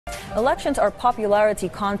Elections are popularity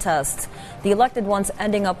contests, the elected ones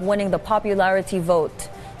ending up winning the popularity vote.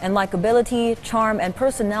 And likability, charm, and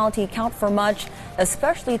personality count for much,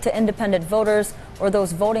 especially to independent voters or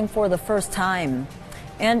those voting for the first time.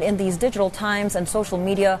 And in these digital times and social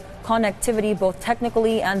media, connectivity, both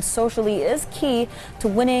technically and socially, is key to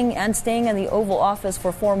winning and staying in the Oval Office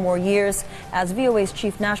for 4 more years, as VOA's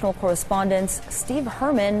chief national correspondent Steve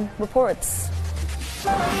Herman reports.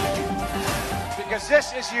 Because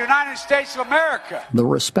this is the United States of America. The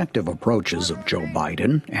respective approaches of Joe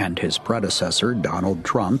Biden and his predecessor Donald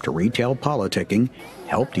Trump to retail politicking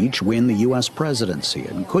helped each win the U.S. presidency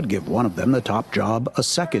and could give one of them the top job a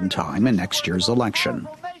second time in next year's election.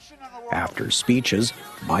 After speeches,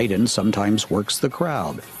 Biden sometimes works the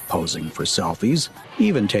crowd, posing for selfies,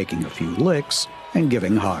 even taking a few licks and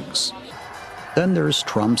giving hugs. Then there's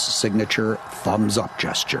Trump's signature thumbs-up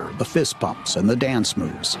gesture, the fist bumps and the dance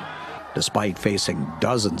moves. Despite facing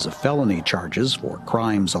dozens of felony charges for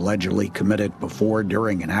crimes allegedly committed before,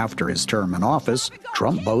 during, and after his term in office,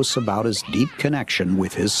 Trump boasts about his deep connection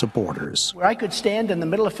with his supporters. Where I could stand in the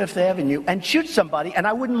middle of Fifth Avenue and shoot somebody and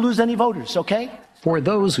I wouldn't lose any voters, okay? For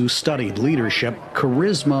those who studied leadership,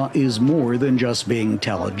 charisma is more than just being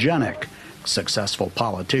telegenic. Successful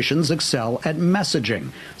politicians excel at messaging,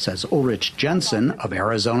 says Ulrich Jensen of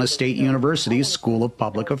Arizona State University's School of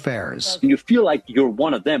Public Affairs. You feel like you're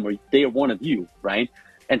one of them or they are one of you, right?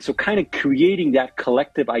 And so kind of creating that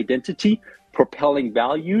collective identity, propelling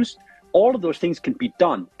values, all of those things can be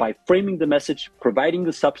done by framing the message, providing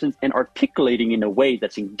the substance, and articulating in a way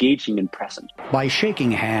that's engaging and present. By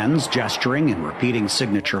shaking hands, gesturing, and repeating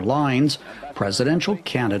signature lines, presidential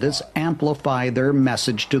candidates amplify their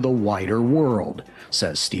message to the wider world,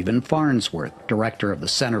 says Stephen Farnsworth, director of the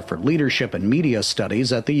Center for Leadership and Media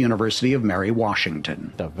Studies at the University of Mary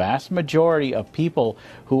Washington. The vast majority of people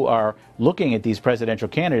who are looking at these presidential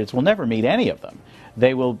candidates will never meet any of them.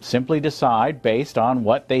 They will simply decide based on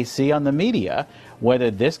what they see on the media whether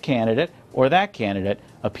this candidate or that candidate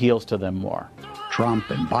appeals to them more. Trump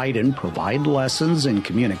and Biden provide lessons in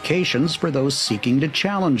communications for those seeking to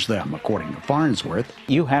challenge them, according to Farnsworth.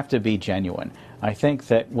 You have to be genuine. I think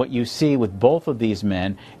that what you see with both of these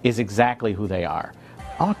men is exactly who they are.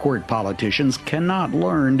 Awkward politicians cannot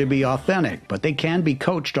learn to be authentic, but they can be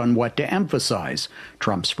coached on what to emphasize.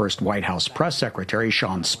 Trump's first White House press secretary,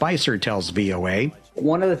 Sean Spicer, tells VOA.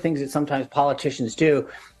 One of the things that sometimes politicians do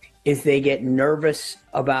is they get nervous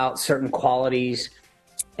about certain qualities,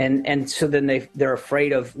 and so then they're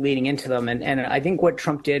afraid of leaning into them. And I think what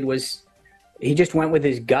Trump did was he just went with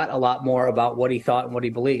his gut a lot more about what he thought and what he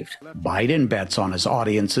believed. Biden bets on his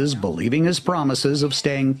audiences believing his promises of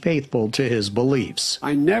staying faithful to his beliefs.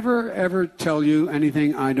 I never, ever tell you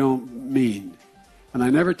anything I don't mean. And I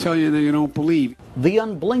never tell you anything I don't believe. The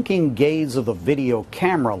unblinking gaze of the video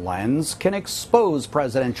camera lens can expose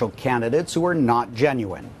presidential candidates who are not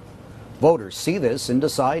genuine. Voters see this and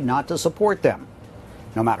decide not to support them,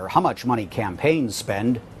 no matter how much money campaigns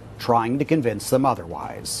spend trying to convince them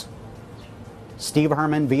otherwise. Steve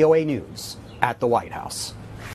Herman, VOA News, at the White House.